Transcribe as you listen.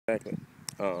Exactly.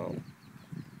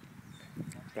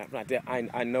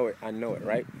 I know it. I know it,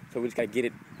 right? So we just gotta get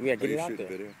it. We gotta get it out there.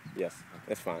 Video? Yes,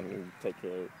 that's fine. We can take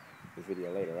care of the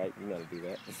video later, right? You know how to do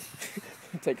that.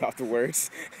 Take off the words.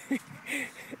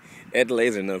 Ed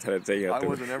Laser knows how to take off the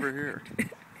words. I wasn't ever here.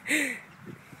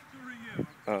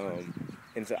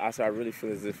 And so I really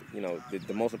feel as if, you know,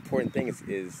 the most important thing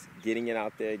is getting it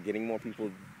out there, getting more people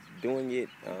doing it.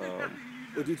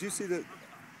 Well, did you see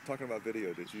talking about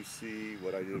video, did you see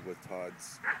what I did with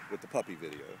with the puppy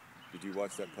video? Did you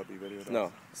watch that puppy video?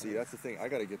 No. See, that's the thing. I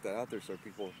got to get that out there so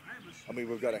people, I mean,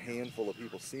 we've got a handful of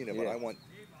people seeing it, but I want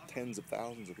tens of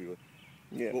thousands of people.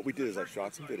 Yeah. What we did is I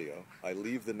shot some video, I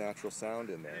leave the natural sound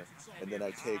in there, and then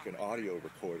I take an audio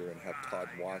recorder and have Todd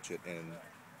watch it and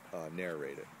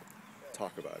narrate it.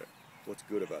 Talk about it. What's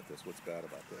good about this? What's bad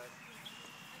about this?